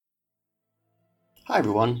Hi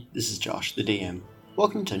everyone, this is Josh, the DM.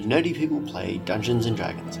 Welcome to Nerdy People Play Dungeons &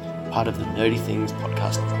 Dragons, part of the Nerdy Things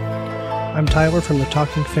podcast network. I'm Tyler from the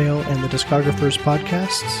Talking Fail and the Discographers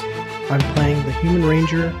podcasts. I'm playing the Human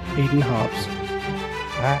Ranger, Aiden Hobbs.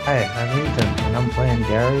 Hi, I'm Ethan, and I'm playing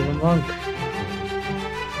Gary the Monk.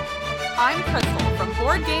 I'm Crystal from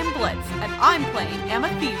Board Game Blitz, and I'm playing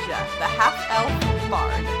Amathesia, the half-elf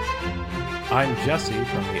bard. I'm Jesse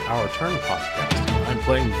from the Our Turn podcast, and I'm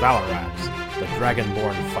playing Valorax, the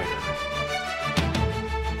Dragonborn fighter.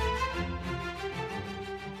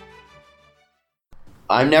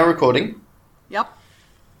 I'm now recording. Yep.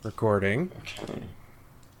 Recording.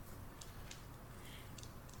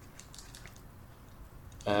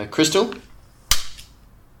 Okay. Crystal.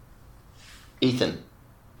 Ethan.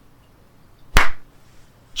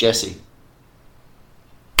 Jesse.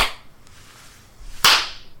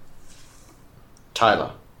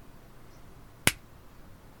 Tyler.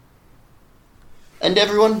 And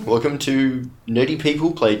everyone, welcome to Nerdy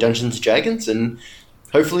People Play Dungeons & Dragons, and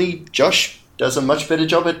hopefully Josh does a much better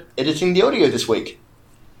job at editing the audio this week.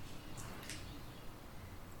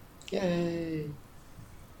 Yay.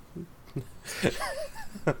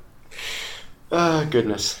 Oh,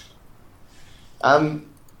 goodness. Have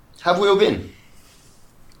we all been?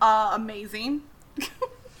 Amazing.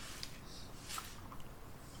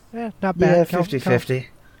 Yeah, not bad. Yeah, 50-50.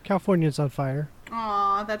 California's on fire.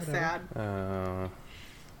 Aw, that's sad.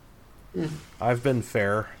 I've been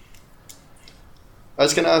fair. I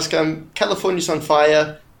was going to ask, California's on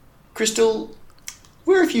fire. Crystal,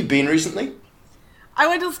 where have you been recently? I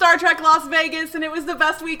went to Star Trek Las Vegas, and it was the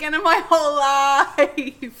best weekend of my whole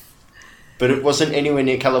life. But it wasn't anywhere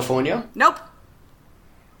near California? Nope.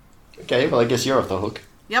 Okay, well, I guess you're off the hook.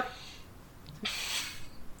 Yep.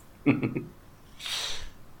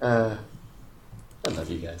 I love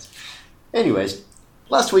you guys. Anyways,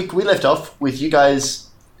 last week we left off with you guys.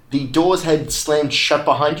 The doors had slammed shut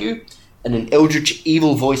behind you, and an eldritch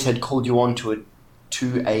evil voice had called you on to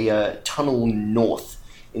a tunnel north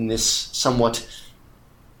in this somewhat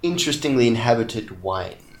interestingly inhabited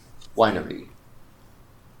winery.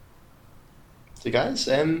 So guys,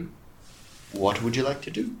 what would you like to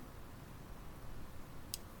do?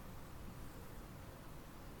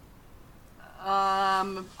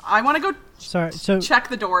 I want to go check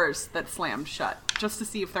the doors that slammed shut, just to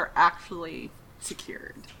see if they're actually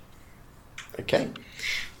secured. Okay.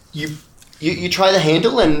 You try the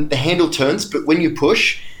handle, and the handle turns, but when you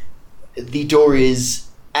push, the door is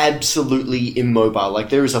absolutely immobile. Like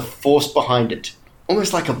there is a force behind it.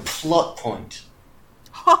 Almost like a plot point.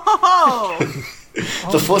 Oh!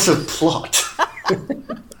 The force of plot.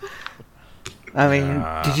 I mean,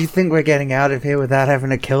 did you think we're getting out of here without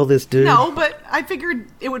having to kill this dude? No, but I figured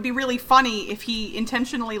it would be really funny if he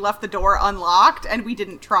intentionally left the door unlocked and we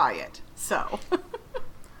didn't try it. So.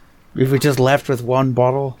 If we just left with one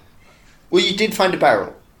bottle? Well, you did find a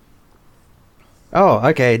barrel. Oh,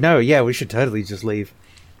 okay. No, yeah, we should totally just leave.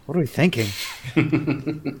 What are we thinking?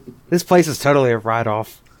 This place is totally a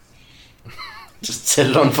write-off. Just set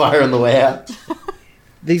it on fire on the way out.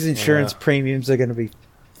 These insurance premiums are going to be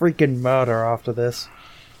freaking murder after this.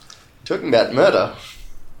 Talking about murder.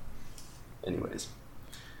 Anyways.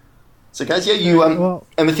 So guys, yeah, you,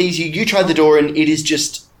 Amathesia, you tried the door, and it is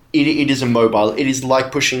just, it is immobile. It is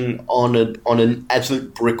like pushing on an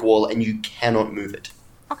absolute brick wall, and you cannot move it.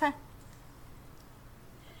 Okay.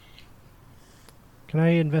 Can I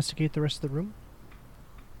investigate the rest of the room?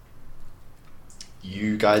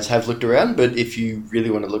 You guys have looked around, but if you really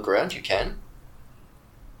want to look around, you can.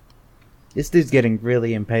 This dude's getting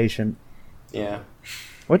really impatient. Yeah.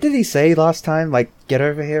 What did he say last time? Like, get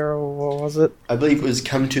over here, or what was it? I believe it was,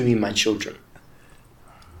 come to me, my children.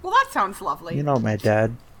 Well, that sounds lovely. You're not my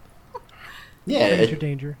dad. Yeah.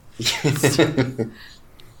 Danger.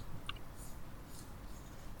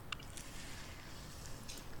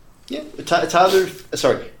 Yeah, Tyler,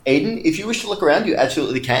 sorry, Aiden, if you wish to look around, you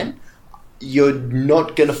absolutely can. You're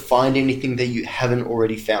not going to find anything that you haven't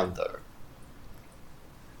already found, though.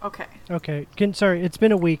 Okay. Okay. Sorry, it's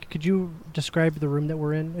been a week. Could you describe the room that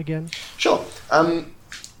we're in again? Sure.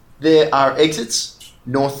 There are exits,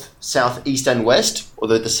 north, south, east, and west,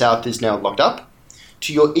 although the south is now locked up.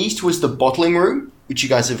 To your east was the bottling room, which you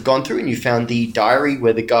guys have gone through, and you found the diary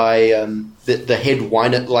where the guy, the head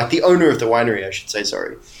winer, like the owner of the winery, I should say,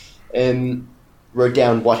 sorry, wrote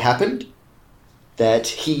down what happened, that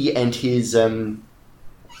he and his, the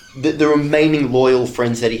remaining loyal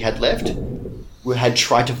friends that he had left had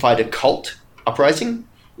tried to fight a cult uprising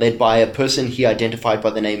led by a person he identified by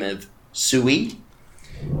the name of Sui.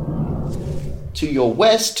 To your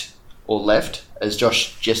west, or left, as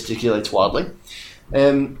Josh gesticulates wildly,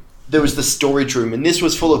 there was the storage room, and this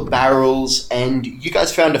was full of barrels, and you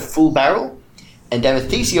guys found a full barrel, and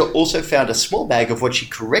Amethysia also found a small bag of what she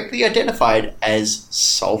correctly identified as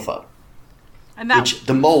sulfur, And that, which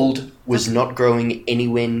the mold was not growing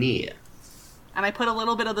anywhere near. and I put a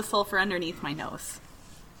little bit of the sulfur underneath my nose.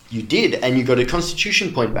 You did, and you got a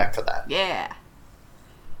constitution point back for that. Yeah.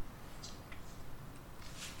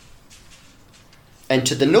 And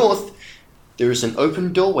to the north, there is an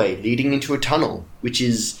open doorway leading into a tunnel, which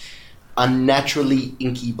is unnaturally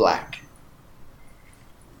inky black.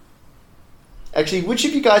 Actually, which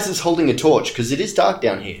of you guys is holding a torch? Because it is dark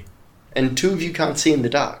down here. And two of you can't see in the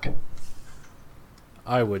dark.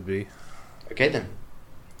 I would be. Okay then.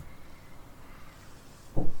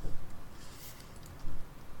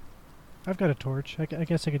 I've got a torch. I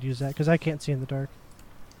guess I could use that because I can't see in the dark.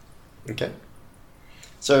 Okay.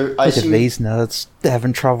 So I Look at assume... these nuts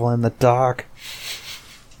having trouble in the dark.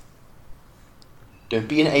 Don't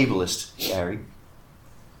be an ableist, Gary.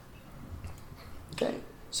 Okay.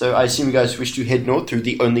 So I assume you guys wish to head north through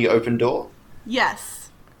the only open door?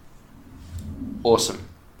 Yes. Awesome.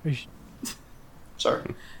 Are you sh- Sorry.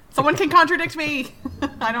 Someone can contradict me.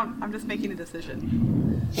 I'm just making a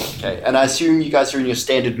decision. Okay, and I assume you guys are in your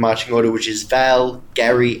standard marching order, which is Val,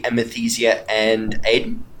 Gary, Amethysia, and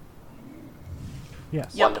Aiden?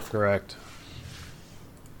 Yes. Yep. Wonderful. Correct.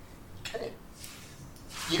 Okay.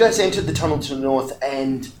 You guys entered the tunnel to the north,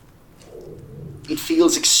 and it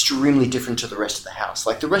feels extremely different to the rest of the house.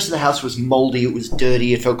 Like, the rest of the house was moldy, it was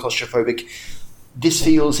dirty, it felt claustrophobic. This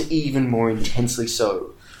feels even more intensely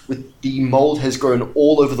so. With the mold has grown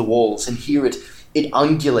all over the walls, and here it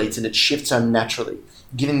undulates and it shifts unnaturally,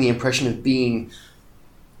 giving the impression of being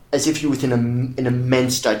as if you're within an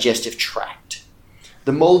immense digestive tract.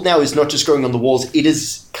 The mold now is not just growing on the walls, it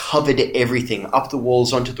has covered everything, up the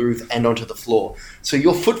walls, onto the roof, and onto the floor. So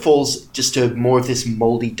your footfalls disturb more of this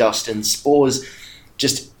moldy dust, and spores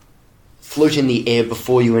just float in the air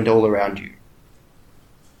before you and all around you.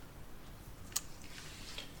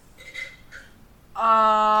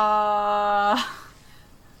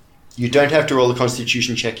 You don't have to roll a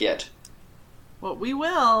constitution check yet. Well, we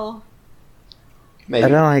will. Maybe. I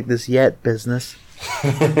don't like this yet business.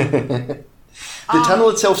 The tunnel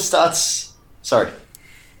itself starts... Sorry.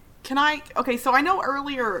 Can I? Okay, so I know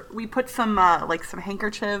earlier we put some some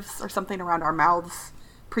handkerchiefs or something around our mouths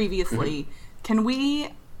previously. Can we?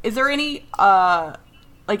 Is there any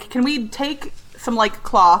can we take some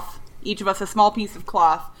cloth, each of us a small piece of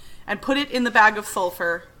cloth, and put it in the bag of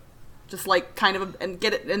sulfur, just and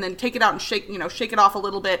get it, and then take it out and shake it off a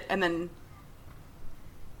little bit, and then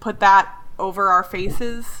put that over our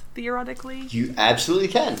faces theoretically? You absolutely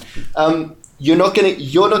can. You're not gonna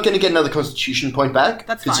get another constitution point back.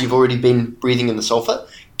 That's because fine. you've already been breathing in the sulfur.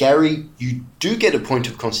 Gary, you do get a point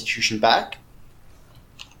of constitution back.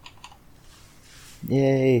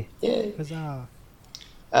 Yay. Yay. Huzzah.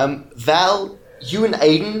 Val, you and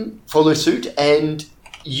Aiden follow suit, and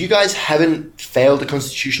you guys haven't failed a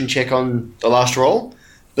constitution check on the last roll,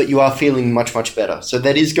 but you are feeling much, much better. So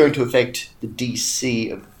that is going to affect the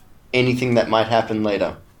DC of anything that might happen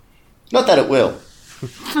later. Not that it will.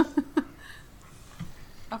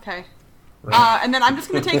 Okay. And then I'm just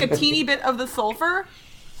going to take a teeny bit of the sulfur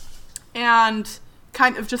and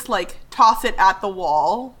kind of just toss it at the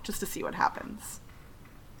wall just to see what happens.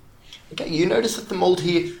 Okay, you notice that the mold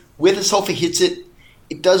here, where the sulfur hits it,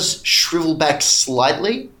 it does shrivel back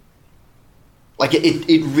slightly.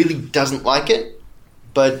 It really doesn't like it.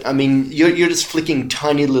 But, I mean, you're just flicking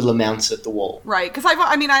tiny little amounts at the wall. Right, because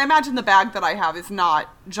I imagine the bag that I have is not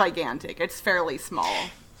gigantic. It's fairly small.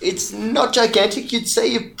 It's not gigantic. You'd say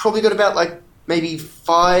you've probably got about, maybe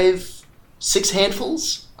 5, 6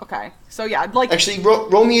 handfuls. Okay, so yeah, Actually,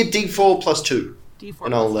 roll me a d4 plus 2. D4.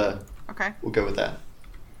 And I'll, Okay. we'll go with that.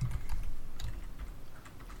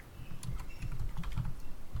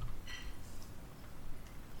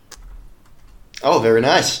 Oh, very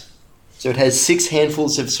nice. So it has 6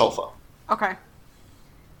 handfuls of sulfur. Okay.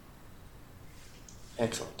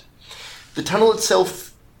 Excellent. The tunnel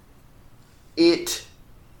itself, it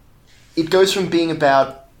goes from being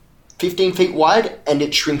about 15 feet wide, and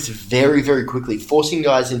it shrinks very, very quickly, forcing you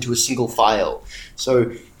guys into a single file.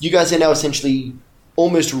 So you guys are now essentially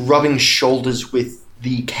almost rubbing shoulders with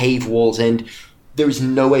the cave walls, and there is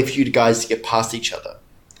no way for you guys to get past each other.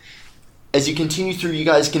 As you continue through, you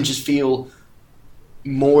guys can just feel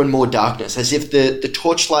more and more darkness, as if the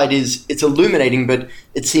torchlight it's illuminating, but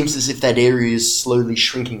it seems as if that area is slowly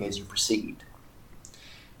shrinking as you proceed.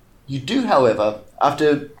 You do, however,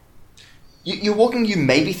 after you're walking, you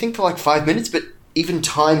maybe think for 5 minutes, but even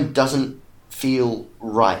time doesn't feel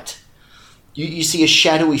right. You see a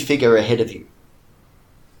shadowy figure ahead of you.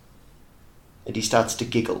 And he starts to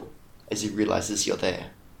giggle as he realizes you're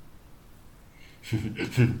there.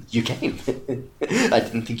 You came. I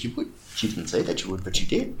didn't think you would. She didn't say that you would, but you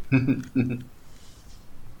did.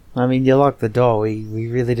 I mean, you locked the door. We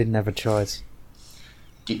really didn't have a choice.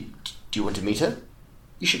 Do you want to meet her?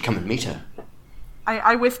 You should come and meet her.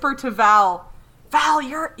 I whisper to Val, Val,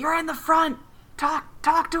 you're in the front.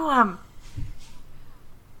 Talk to him.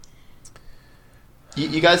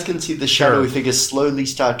 You guys can see the shadowy figure slowly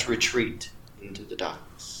start to retreat into the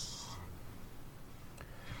darkness.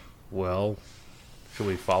 Well, should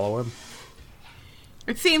we follow him?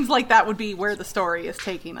 It seems like that would be where the story is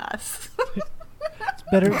taking us.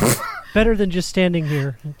 Better than just standing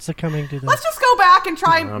here and succumbing to Let's just go back and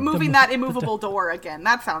try moving that immovable door again.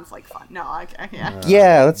 That sounds like fun. No, yeah.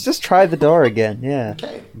 Yeah, let's just try the door again. Yeah.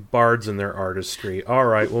 Okay. Bards and their artistry. All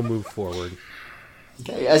right, we'll move forward.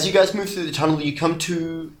 Okay. As you guys move through the tunnel, you come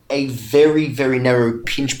to a very, very narrow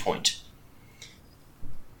pinch point.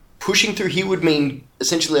 Pushing through here would mean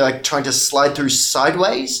essentially like trying to slide through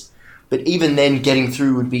sideways, but even then getting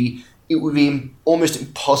through would be almost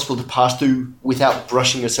impossible to pass through without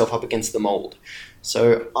brushing yourself up against the mold.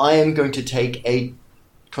 So I am going to take a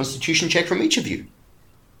constitution check from each of you.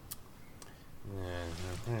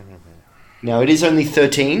 Now it is only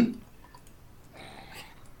 13.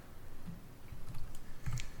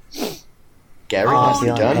 Gary, nicely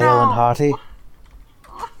Feeling done. hale and hearty.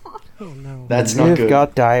 Oh no. That's not You've good.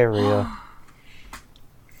 got diarrhea.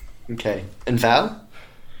 Okay. And Val?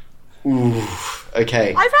 Ooh,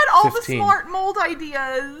 okay. I've had all 15. the smart mold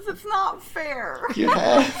ideas. It's not fair. You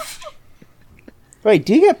have. Wait,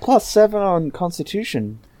 do you get +7 on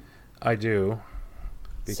Constitution? I do.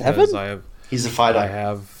 Because 7? He's a fighter. I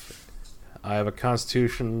have a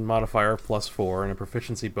Constitution modifier of +4 and a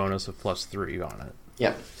proficiency bonus of +3 on it.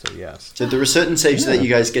 Yeah. So yes. So there are certain saves that you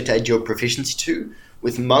guys get to add your proficiency to.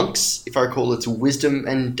 With monks, if I recall, it's wisdom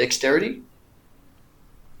and dexterity.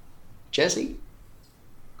 Jesse?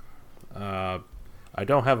 I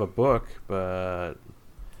don't have a book, but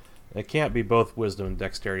it can't be both wisdom and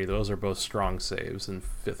dexterity. Those are both strong saves in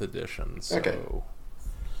 5th edition. So, Okay.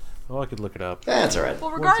 well, I could look it up. That's alright. Well,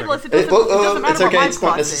 regardless, it It- doesn't matter it's what okay, my it's not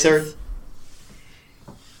class necessary. is.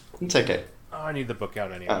 It's okay. Oh, I need the book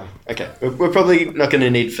out anyway. Oh, okay. We're probably not going to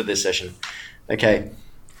need for this session. Okay.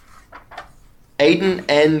 Aiden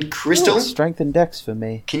and Crystal, Ooh, strength and dex for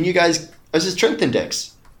me. can you guys... Oh, is it strength and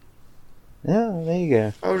dex? Yeah, there you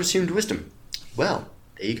go. I would have assumed wisdom. Well,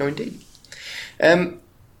 there you go indeed.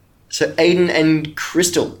 So Aiden and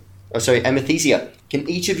Crystal... Oh, sorry, Amethysia. Can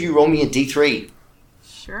each of you roll me a d3?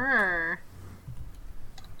 Sure.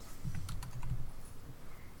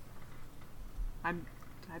 I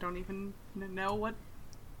don't even know what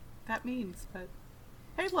that means, but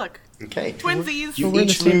hey, look, Okay. twinsies. You We're in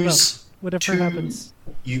the each same lose... boat. Whatever two- happens.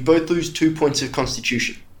 You both lose 2 points of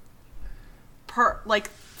constitution.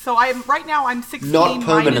 So I'm right now. I'm 16 Not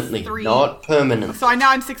permanently. minus 3. Not permanently. So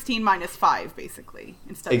now I'm 16 minus 5, basically,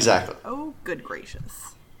 instead. Exactly. Oh, good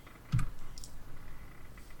gracious!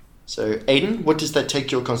 So, Aiden, what does that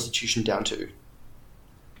take your constitution down to?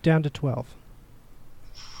 Down to 12.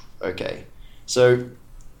 Okay. So,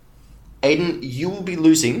 Aiden, you will be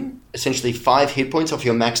losing essentially 5 hit points off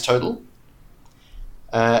your max total.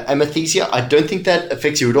 Amethysia, I don't think that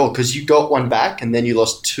affects you at all because you got 1 back and then you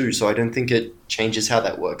lost 2, so I don't think it changes how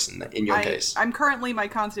that works in your case. I'm currently, my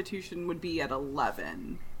constitution would be at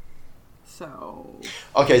 11. So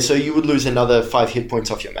Okay, so you would lose another 5 hit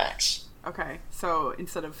points off your max. okay. So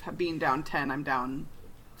instead of being down 10, I'm down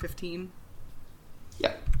 15.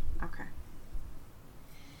 Yeah. Okay.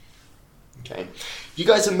 Okay. You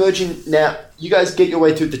guys emerge in... Now, you guys get your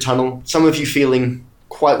way through the tunnel, some of you feeling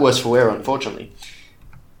quite worse for wear, unfortunately.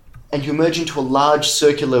 And you emerge into a large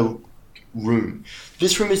circular room.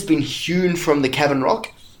 This room has been hewn from the cavern rock,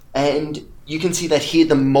 and you can see that here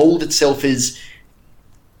the mold itself is...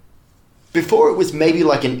 Before it was maybe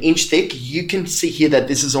like an inch thick, you can see here that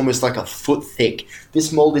this is almost like a foot thick.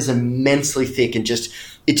 This mold is immensely thick and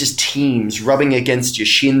it just teems, rubbing against your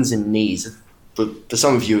shins and knees. For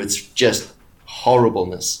some of you, it's just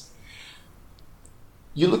horribleness.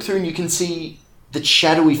 You look through and you can see the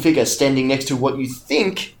shadowy figure standing next to what you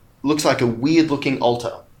think looks like a weird-looking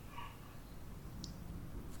altar.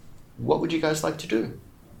 What would you guys like to do?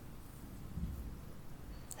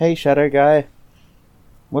 Hey, Shadow Guy.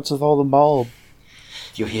 What's with all the mold?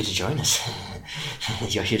 You're here to join us.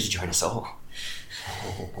 You're here to join us all.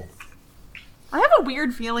 I have a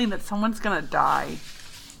weird feeling that someone's gonna die.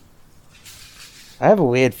 I have a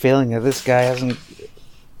weird feeling that this guy hasn't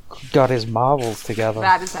got his marbles together.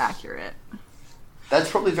 That is accurate. That's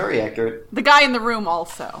probably very accurate. The guy in the room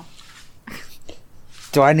also.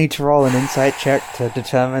 Do I need to roll an insight check to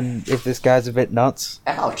determine if this guy's a bit nuts?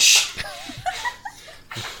 Ouch.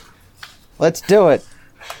 Let's do it.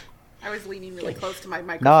 I was leaning really close to my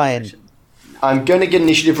microphone. 9. I'm going to get an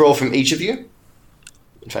initiative roll from each of you.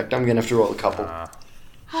 In fact, I'm going to have to roll a couple.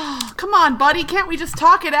 Come on, buddy. Can't we just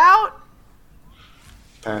talk it out?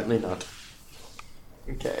 Apparently not.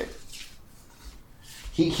 Okay.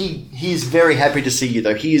 He's very happy to see you,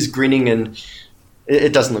 though. He is grinning, and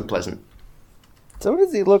it doesn't look pleasant. So what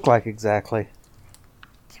does he look like exactly?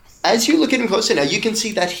 As you look at him closer now, you can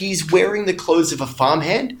see that he's wearing the clothes of a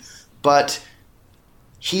farmhand, but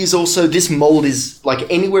he's also, this mold is, like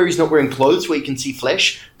anywhere he's not wearing clothes where you can see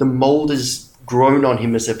flesh, the mold is grown on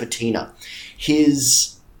him as a patina.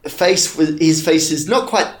 His face is not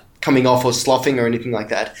quite coming off or sloughing or anything like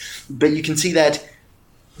that, but you can see that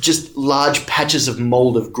just large patches of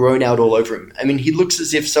mold have grown out all over him. I mean, he looks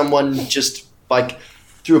as if someone just, like,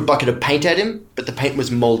 threw a bucket of paint at him, but the paint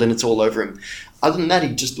was mold and it's all over him. Other than that, he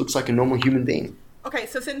just looks like a normal human being. Okay,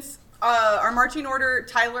 so since our marching order,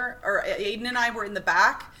 Tyler, or Aiden and I were in the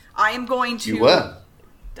back, I am going to... You were.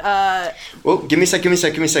 Well, give me a sec.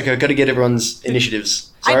 I've got to get everyone's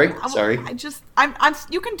initiatives. Sorry. I'm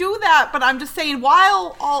you can do that, but I'm just saying,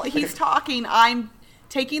 while he's talking, I'm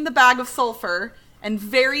taking the bag of sulfur and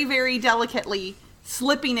very, very delicately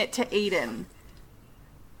slipping it to Aiden.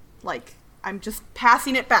 Like, I'm just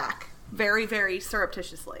passing it back very, very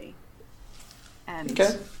surreptitiously. And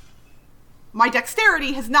Okay. my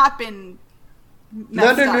dexterity has not been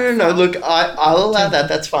No. messed up, so Look, I'll allow that.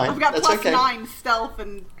 That's fine. I've got That's plus okay. 9 stealth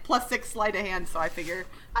and plus 6 sleight of hand, so I figure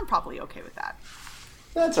I'm probably okay with that.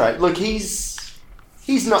 That's all right. Look, he's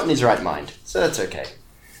not in his right mind, so that's okay.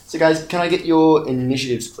 So, guys, can I get your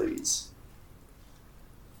initiatives, please?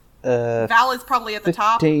 Val is probably at the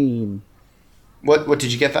top. 15. What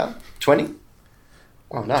did you get, Val? 20?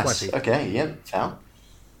 Oh, nice. 20. Okay, yeah, Val.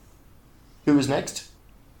 Who was next?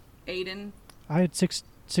 Aiden. I had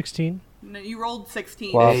 16. No, you rolled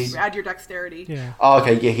 16. Well- You add your dexterity. Yeah, Oh,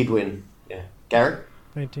 okay, yeah, he'd win. Yeah. Gary?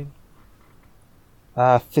 19.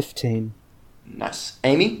 15. Nice.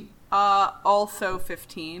 Amy? Also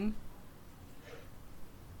 15.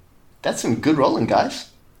 That's some good rolling, guys.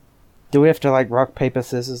 Do we have to, like, rock, paper,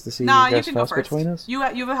 scissors to see Nah, who you goes can go first first. between us? You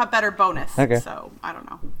have better bonus. Okay. So I don't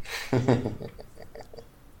know.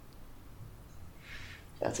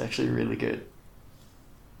 That's actually really good.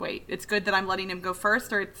 Wait, it's good that I'm letting him go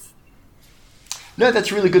first, or it's No,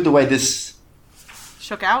 that's really good the way this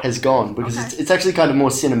shook out? has gone, because Okay. it's actually kind of more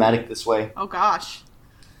cinematic this way. Oh gosh.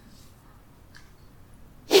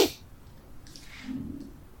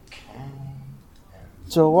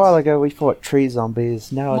 So a while ago we fought tree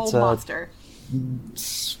zombies. Now Mold it's a monster.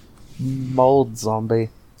 mold zombie.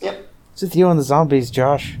 Yep, It's with you and the zombies,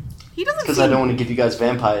 Josh. He doesn't because seem... I don't want to give you guys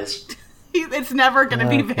vampires. It's never going to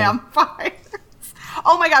be Okay. vampires.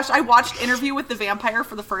 Oh my gosh, I watched Interview with the Vampire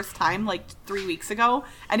for the first time like 3 weeks ago,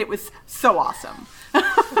 and it was so awesome.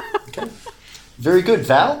 Okay. Very good.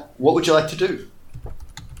 Val, what would you like to do?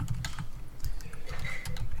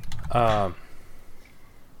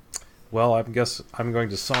 Well, I guess I'm going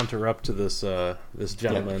to saunter up to this this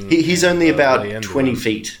gentleman. He's only and, about lay into 20 him.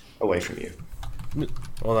 feet away from you.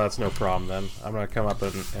 Well, that's no problem then. I'm going to come up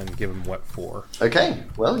and give him what for. Okay,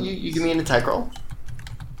 well, you give me an attack roll.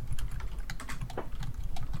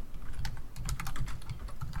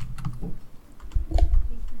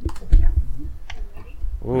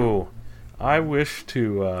 Ooh, I wish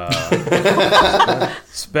to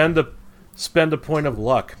spend a point of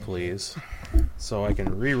luck, please, so I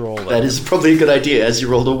can re-roll that. That is probably a good idea, as you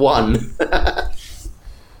rolled a 1.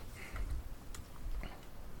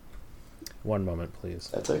 1 moment, please.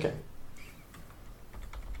 That's okay.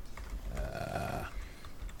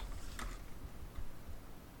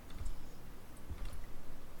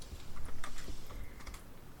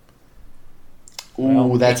 Ooh,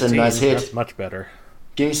 Well, that's a 18, nice hit. That's much better.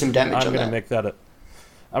 Give me some damage I'm on going to that. make that a.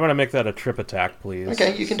 I'm going to make that a trip attack, please.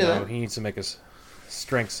 Okay, you can do So that. He needs to make a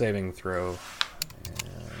strength saving throw.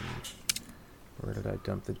 And where did I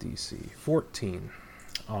dump the DC? 14.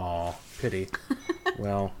 Aw, pity.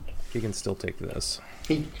 Well, he can still take this.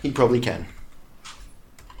 He probably can.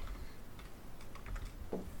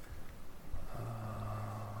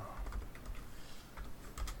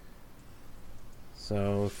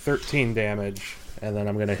 So 13 damage, and then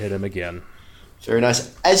I'm going to hit him again. Very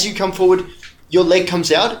nice. As you come forward, your leg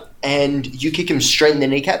comes out and you kick him straight in the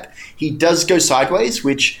kneecap. He does go sideways,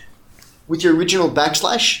 which, with your original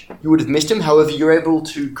backslash, you would have missed him. However, you're able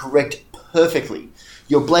to correct perfectly.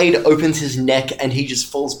 Your blade opens his neck and he just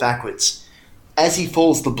falls backwards. As he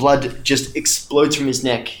falls, the blood just explodes from his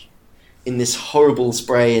neck in this horrible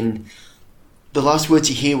spray, and the last words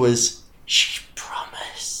you hear was, "She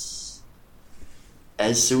promise,"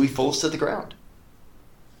 as Sui falls to the ground.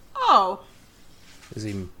 Oh. Is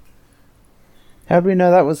he? How'd we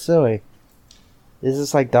know that was Sui? Is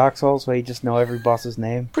this like Dark Souls where you just know every boss's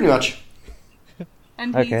name? Pretty much.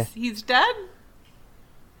 And Okay. he's dead?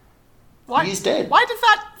 What? He is dead. Why does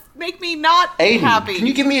that make me not Aiden, happy? can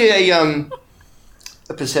you give me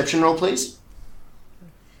a perception roll, please?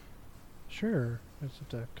 Sure. I just have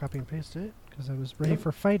to copy and paste it because I was ready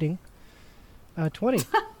for fighting. 20.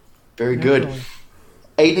 Very good. Naturally.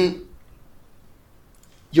 Aiden,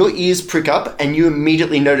 your ears prick up and you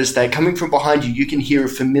immediately notice that coming from behind you, you can hear a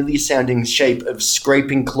familiar sounding shape of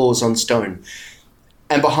scraping claws on stone.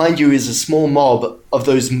 And behind you is a small mob of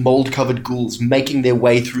those mold-covered ghouls making their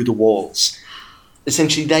way through the walls.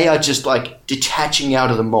 Essentially, they are just like detaching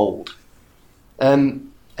out of the mold.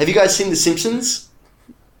 Have you guys seen The Simpsons?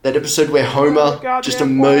 That episode where Homer goddamn just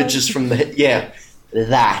emerges from the... Yeah,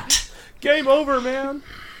 that. Game over, man.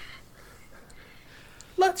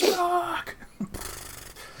 Let's rock.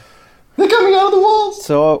 They're coming out of the walls!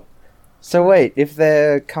 So wait, if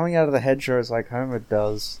they're coming out of the hedgerows like Homer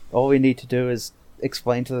does, all we need to do is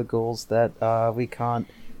explain to the ghouls that we can't,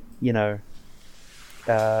 go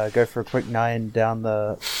for a quick 9 down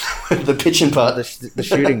the The pitching part. the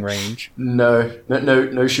shooting range. No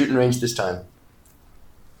shooting range this time.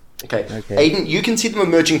 Okay. Okay. Aiden, you can see them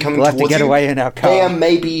emerging coming We'll have towards to get you. away in our car. They are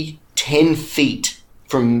maybe 10 feet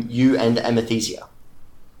from you and Amethysia.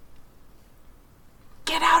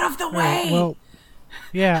 Get out of the way! Alright, well,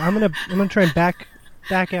 yeah, I'm gonna try and back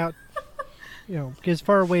out, get as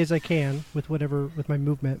far away as I can with my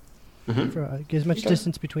movement. Mhm. Get as much Okay.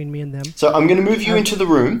 distance between me and them. So I'm going to move you into the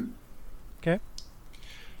room. Okay.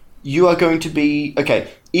 You are going to be... Okay,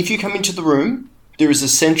 if you come into the room, there is a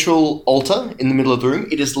central altar in the middle of the room.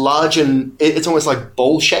 It is large and it's almost like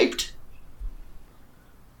bowl-shaped.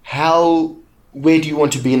 Where do you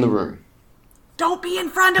want to be in the room? Don't be in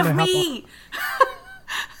front Can of I hop me!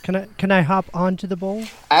 Can I hop onto the bowl?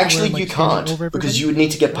 Actually, Where I'm, you like, standing can't, over because everybody? you would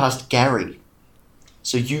need to get past Gary.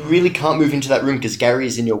 So you really can't move into that room because Gary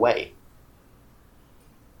is in your way.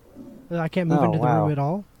 I can't move Oh, into the wow. room at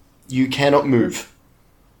all. You cannot move.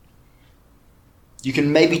 You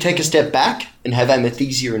can maybe take a step back and have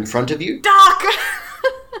Amethysia in front of you, Doc!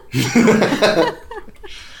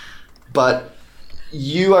 but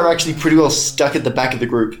you are actually pretty well stuck at the back of the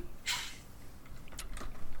group.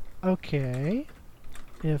 Okay.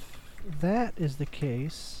 If that is the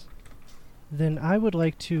case, then I would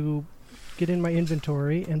like to get in my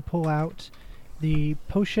inventory and pull out the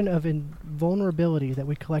potion of invulnerability that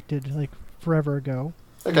we collected like forever ago.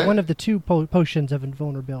 Okay, One of the two potions of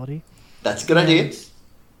invulnerability. that's a good idea.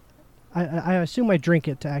 I assume I drink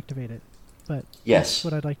it to activate it, but Yes. that's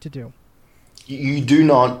what I'd like to do. You do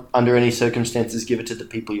not, under any circumstances, give it to the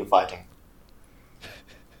people you're fighting.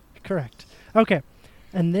 Correct. Okay.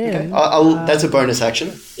 And then... Okay, that's a bonus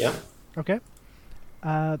action. Yeah. Okay.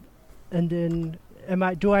 And then,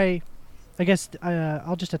 I guess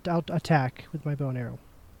I'll just I'll attack with my bow and arrow,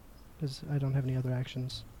 because I don't have any other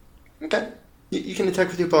actions. Okay. You can attack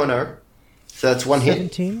with your bow and arrow. So that's one hit.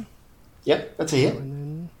 17. Yeah, that's a hit. And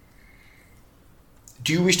then,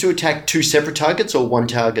 Do you wish to attack two separate targets or one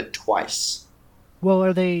target twice? well,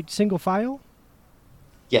 are they single file,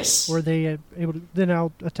 Yes. or are they able to, then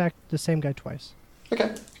I'll attack the same guy twice.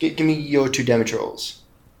 Okay. Give me your 2 damage rolls.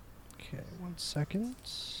 Okay, 1 second.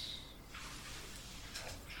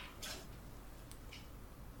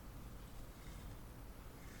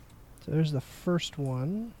 So there's the first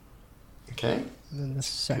one, Okay. and then the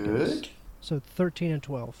second. Good. So 13 and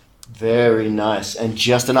 12. Very nice, and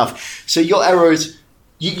just enough. So your arrows,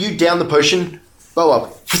 you down the potion, bow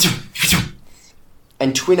up,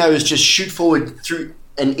 and twin arrows just shoot forward through,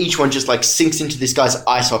 and each one just like sinks into this guy's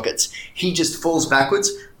eye sockets. He just falls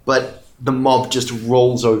backwards, but the mob just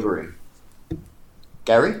rolls over him.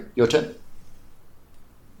 Gary, your turn.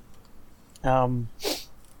 I'm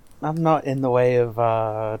not in the way of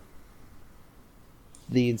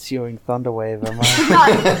the ensuing thunder wave, am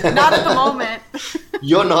I? not at the moment.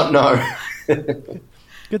 You're not, no.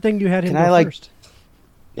 Good thing you had him Can go I, first.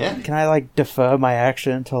 Yeah? Can I defer my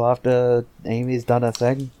action until after Amy's done her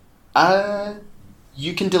thing?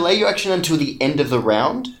 You can delay your action until the end of the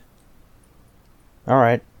round. All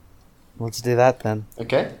right, let's do that then.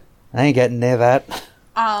 Okay? I ain't getting near that.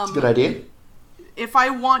 That's a good idea. If I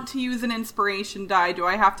want to use an inspiration die, do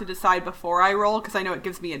I have to decide before I roll? Because I know it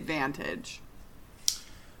gives me advantage.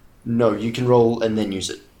 No, you can roll and then use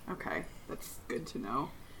it. Okay, that's good to know.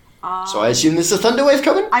 So I assume there's a thunder wave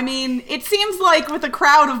coming? I mean, it seems like with a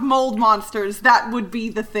crowd of mold monsters, that would be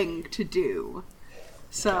the thing to do.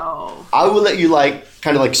 So I will let you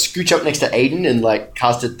kind of scooch up next to Aiden and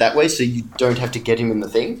cast it that way, so you don't have to get him in the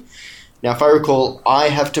thing. Now, if I recall, I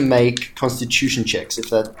have to make Constitution checks. If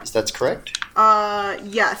that's correct.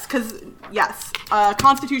 yes,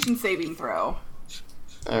 Constitution saving throw.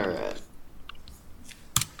 All right.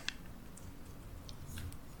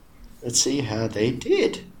 Let's see how they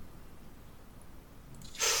did.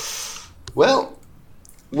 Well,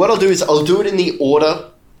 what I'll do is I'll do it in the order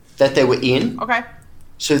that they were in. Okay.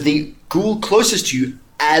 So the ghoul closest to you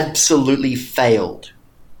absolutely failed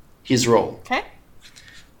his roll. Okay.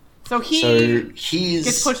 So he's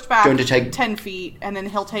gets pushed back going to take 10 feet, and then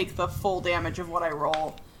he'll take the full damage of what I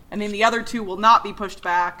roll. And then the other two will not be pushed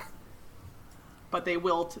back, but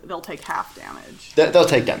they'll take half damage. They'll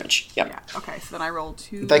take damage. Yep. Yeah. Okay. So then I roll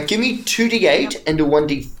 2. Give me 2d8 and a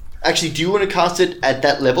 1d. Actually, do you want to cast it at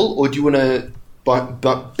that level, or do you want to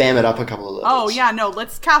bam it up a couple of levels? Oh yeah, no.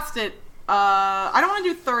 Let's cast it. I don't want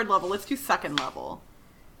to do 3rd level. Let's do 2nd level.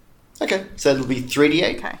 Okay, so it'll be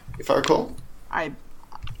 3d8. Okay. If I recall.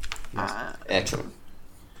 Excellent.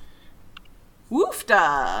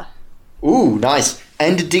 Woofda. Ooh, nice.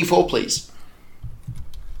 And a d4, please.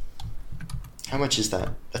 How much is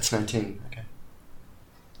that? That's 19. Okay.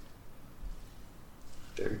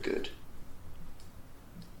 Very good.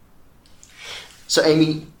 So,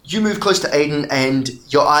 Amy, you move close to Aiden, and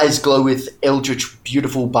your eyes glow with eldritch,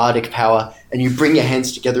 beautiful bardic power, and you bring your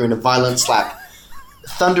hands together in a violent slap.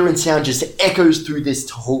 Thunder and sound just echoes through this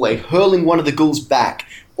hallway, hurling one of the ghouls back,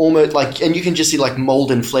 almost and you can just see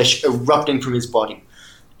mold and flesh erupting from his body.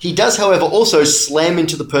 He does, however, also slam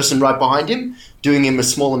into the person right behind him, doing him a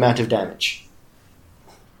small amount of damage.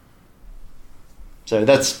 So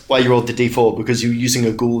that's why you rolled the d4, because you're using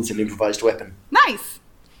a ghoul as an improvised weapon. Nice.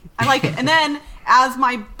 I like it. And then, as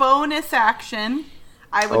my bonus action,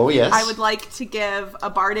 I would like to give a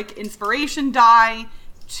bardic inspiration die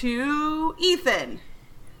to Ethan.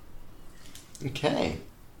 Okay.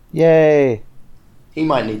 Yay. He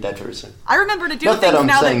might need that very soon. I remember to do Not things that I'm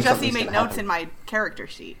now that saying Jesse something's made gonna notes happen. in my character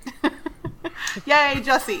sheet. Yay,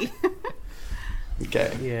 Jesse.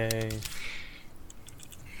 Okay. Yay.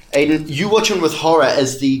 Aiden, you watch on with horror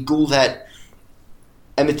as the ghoul that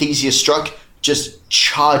Amethysia struck just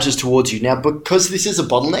charges towards you. Now, because this is a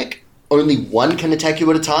bottleneck, only one can attack you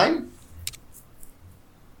at a time.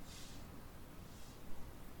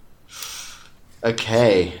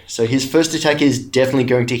 Okay, so his first attack is definitely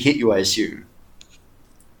going to hit you, I assume.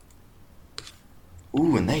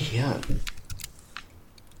 Ooh, and they hit.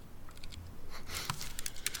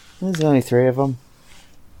 There's only 3 of them.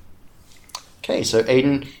 Okay, so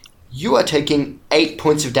Aiden, you are taking 8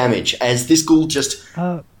 points of damage as this ghoul just...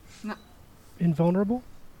 Invulnerable?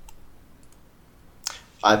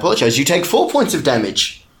 I apologize, you take 4 points of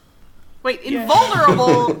damage. Wait,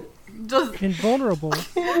 invulnerable does... Invulnerable?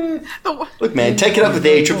 Look, man, take it up with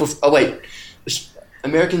the A-triple... Oh, wait.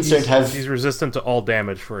 Americans don't have... He's resistant to all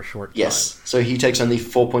damage for a short time. Yes, so he takes only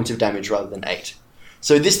 4 points of damage rather than 8.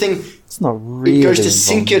 So this thing, It's not really it goes to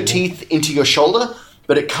sink your invulnerable. teeth into your shoulder,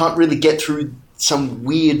 but it can't really get through some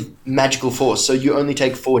weird magical force, so you only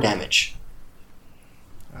take 4 damage.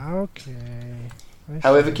 Okay.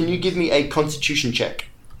 However, can you give me a constitution check?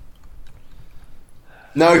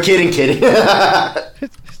 No, kidding.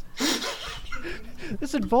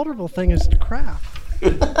 This invulnerable thing is crap.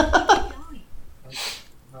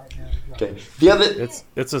 Okay. The other...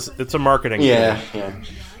 It's a marketing Yeah, thing. yeah.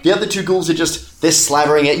 The other 2 ghouls are they're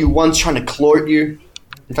slavering at you. One's trying to claw at you.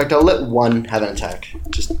 In fact, I'll let one have an attack,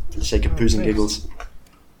 just for the sake of poos and thanks. giggles.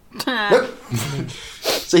 Nope.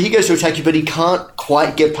 So he goes to attack you, but he can't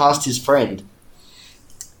quite get past his friend.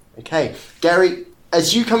 Okay. Gary,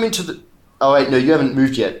 as you come into the... Oh, wait, no, you haven't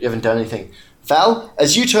moved yet. You haven't done anything. Val,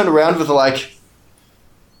 as you turn around with a,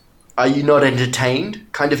 are you not entertained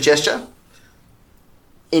kind of gesture,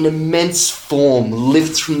 an immense form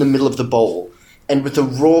lifts from the middle of the bowl, and with a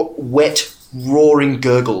wet, roaring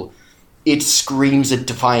gurgle, it screams a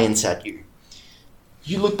defiance at you.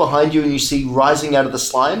 You look behind you and you see rising out of the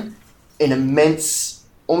slime an immense,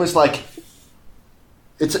 almost like...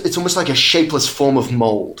 It's almost like a shapeless form of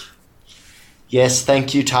mold. Yes,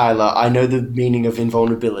 thank you, Tyler. I know the meaning of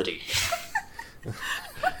invulnerability.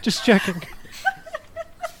 Just checking.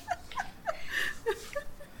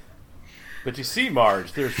 But you see,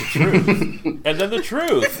 Marge, there's the truth. And then the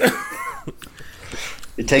truth.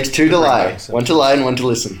 It takes 2 to lie. 1 to lie and 1 to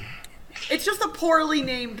listen. It's just a poorly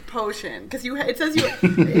named potion because it says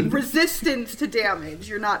you resistance to damage.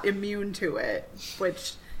 You're not immune to it,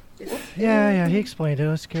 which is Yeah, he explained it.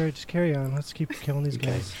 Let's carry on. Let's keep killing these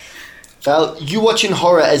guys. Val, you watch in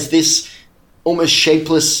horror as this almost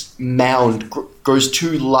shapeless mound grows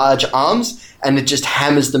two large arms, and it just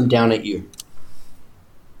hammers them down at you.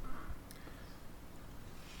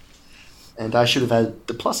 And I should have added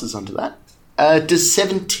the pluses onto that. Does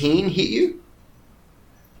 17 hit you?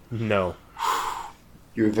 No.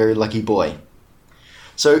 You're a very lucky boy.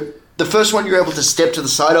 So the first one you're able to step to the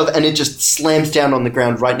side of, and it just slams down on the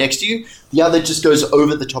ground right next to you. The other just goes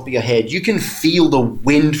over the top of your head. You can feel the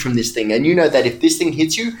wind from this thing, and you know that if this thing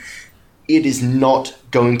hits you, it is not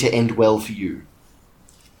going to end well for you.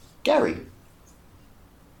 Gary.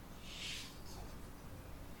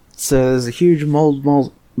 So there's a huge mold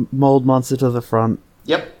monster to the front.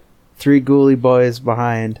 Yep. 3 ghouly boys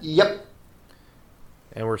behind. Yep.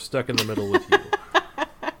 And we're stuck in the middle with you.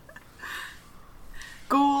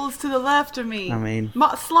 Ghouls to the left of me. I mean...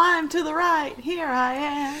 Slime to the right. Here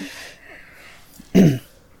I am.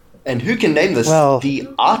 And who can name this? Well- The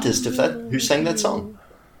artist of that, who sang that song?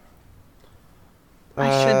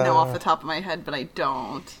 I should know off the top of my head, but I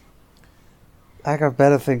don't. I got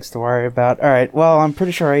better things to worry about. Alright, well, I'm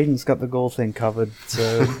pretty sure Aiden's got the ghoul thing covered,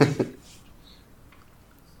 so...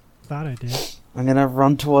 Thought I did. I'm gonna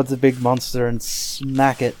run towards the big monster and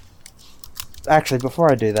smack it. Actually, before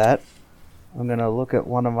I do that, I'm gonna look at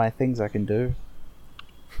one of my things I can do.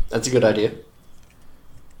 That's a good idea.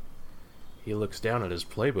 He looks down at his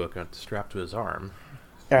playbook strapped to his arm.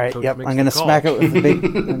 Alright, Coach yep, makes I'm gonna the call. smack it with the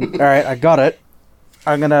big... Alright, I got it.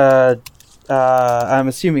 I'm gonna... I'm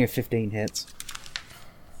assuming a 15 hits.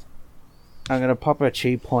 I'm gonna pop a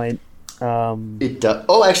chi point. It does.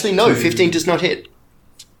 Oh, actually, no. 15 does not hit.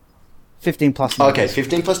 15 plus Okay, numbers.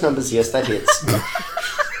 15 plus numbers. Yes, that hits.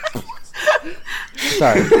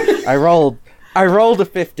 Sorry. I rolled a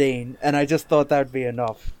 15, and I just thought that would be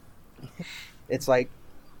enough. It's like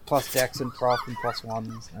plus dex and prof and plus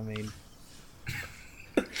ones. I mean...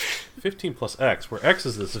 15 plus X, where X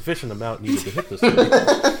is the sufficient amount needed to hit this thing.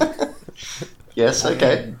 Yes,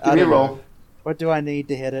 okay. I Give me a don't roll. know. What do I need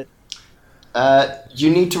to hit it? You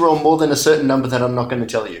need to roll more than a certain number that I'm not going to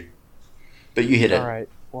tell you. But you hit it. Alright.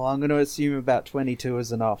 Well, I'm gonna assume about 22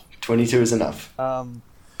 is enough. 22 is enough. I'm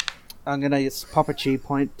gonna just pop a chi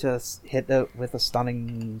point to hit it with a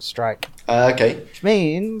stunning strike. Okay. Which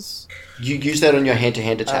means... You use that on your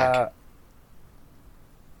hand-to-hand attack.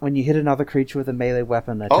 When you hit another creature with a melee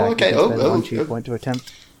weapon attack, Oh, okay. you can spend Oh, one chi oh. point to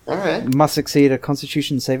attempt. Alright. Must succeed a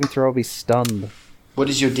Constitution saving throw or be stunned. What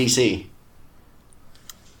is your DC?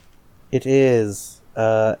 It is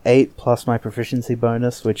 8 plus my proficiency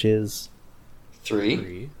bonus, which is 3.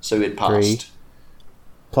 3. So it passed.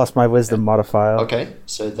 plus my wisdom modifier. Okay,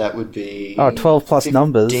 so that would be... Oh, 12 plus 15.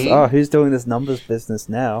 numbers. Oh, who's doing this numbers business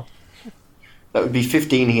now? That would be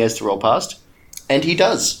 15 he has to roll past. And he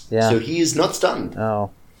does. Yeah. So he is not stunned.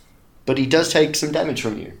 Oh. But he does take some damage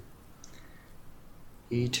from you.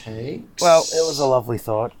 He takes... Well, it was a lovely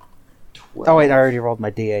thought. 12. Oh, wait, I already rolled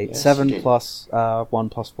my d8. Yes, 7 you did. plus 1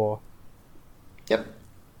 plus 4. Yep.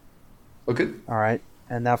 Oh, good. Alright,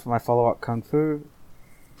 and now for my follow-up Kung Fu.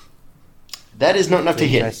 That is not enough to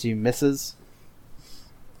which I hit. assume misses.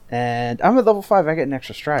 And I'm at level 5, I get an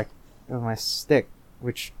extra strike with my stick,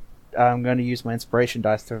 which I'm going to use my inspiration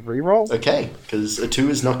dice to reroll. Okay, because a 2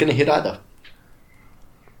 is not going to hit either.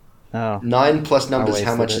 Oh. 9 plus numbers,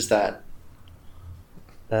 how wasted much it. is that?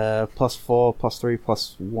 Plus 4, plus 3,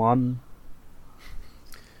 plus 1.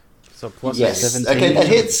 So plus Yes. 17. Okay, that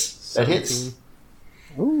hits. That 17. hits.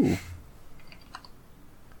 Ooh.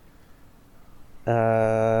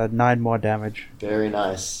 9 more damage. Very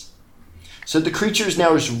nice. So the creature is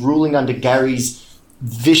now just ruling under Gary's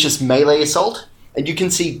vicious melee assault, and you can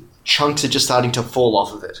see chunks are just starting to fall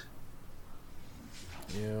off of it.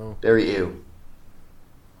 Ew. Very ew.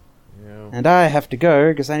 Ew. And I have to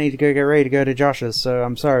go, because I need to go get ready to go to Josh's, so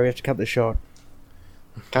I'm sorry, we have to cut this short.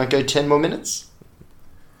 Can't go 10 more minutes?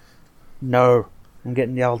 No. I'm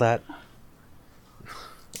getting yelled at.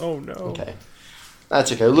 Oh no. Okay.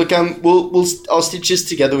 That's okay. Look, I'll stitch this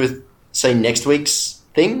together with, say, next week's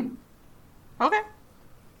thing. Okay.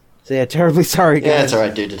 So yeah, terribly sorry, guys. Yeah, it's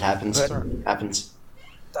alright, dude. It happens. But- Happens.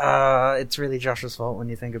 It's really Josh's fault when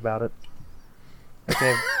you think about it.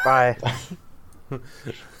 Okay, bye.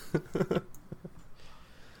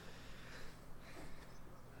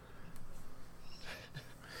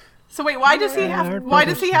 So wait, why does he Yeah, have? Why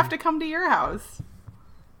does he British. have to come to your house?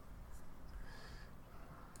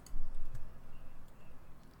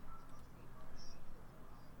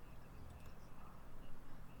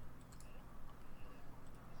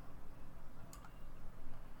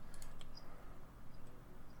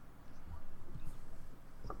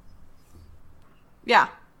 Yeah.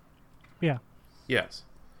 Yeah. Yes.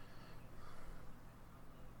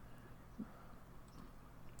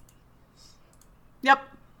 Yep.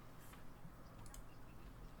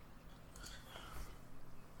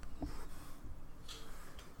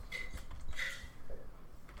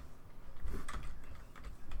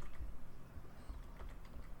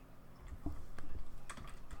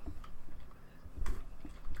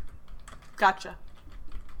 Gotcha.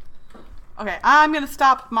 Okay, I'm gonna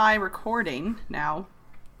stop my recording now.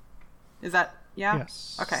 Is that yeah?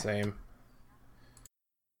 Yes. Okay. Same.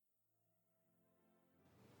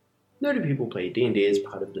 Nerdy People Play D&D as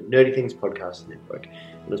part of the Nerdy Things Podcast Network,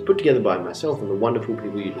 and was put together by myself and the wonderful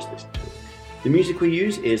people you just listened to. The music we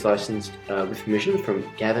use is licensed with permission from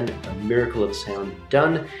Gavin, A Miracle of Sound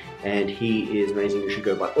Done, and he is amazing. You should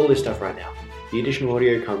go buy all this stuff right now. The additional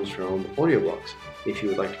audio comes from Audioblocks. If you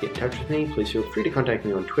would like to get in touch with me, please feel free to contact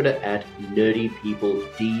me on Twitter at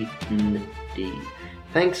NerdyPeopleDND.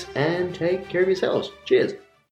 Thanks, and take care of yourselves. Cheers.